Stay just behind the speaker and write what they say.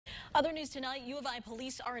Other news tonight, U of I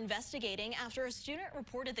police are investigating after a student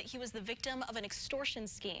reported that he was the victim of an extortion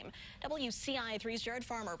scheme. WCIA3's Jared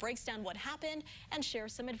Farmer breaks down what happened and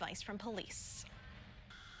shares some advice from police.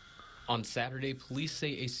 On Saturday, police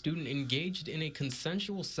say a student engaged in a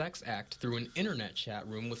consensual sex act through an internet chat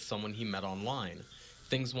room with someone he met online.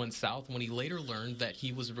 Things went south when he later learned that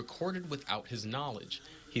he was recorded without his knowledge.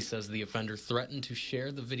 He says the offender threatened to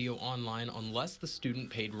share the video online unless the student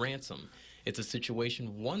paid ransom. It's a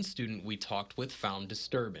situation one student we talked with found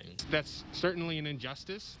disturbing. That's certainly an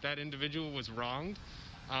injustice. That individual was wronged,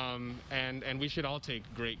 and we should all take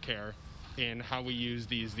great care in how we use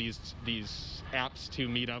these apps to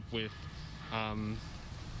meet up with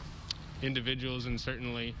individuals and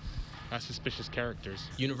certainly suspicious characters.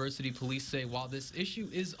 University police say while this issue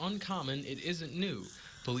is uncommon, it isn't new.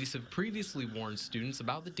 Police have previously warned students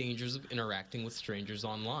about the dangers of interacting with strangers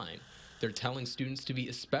online. They're telling students to be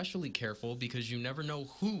especially careful because you never know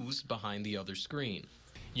who's behind the other screen.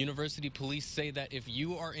 University police say that if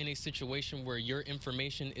you are in a situation where your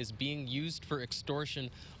information is being used for extortion,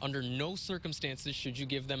 under no circumstances should you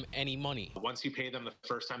give them any money. Once you pay them the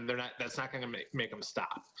first time, that's not going to make them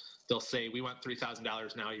stop. They'll say, we want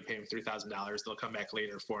 $3,000 now, you pay them $3,000. They'll come back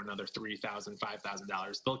later for another $3,000,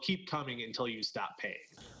 $5,000. They'll keep coming until you stop paying.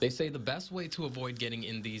 They say the best way to avoid getting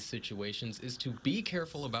in these situations is to be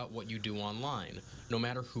careful about what you do online, no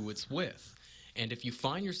matter who it's with. And if you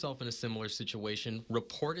find yourself in a similar situation,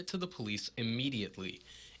 report it to the police immediately.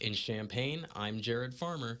 In Champaign, I'm Jared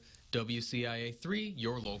Farmer, WCIA3,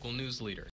 your local news leader.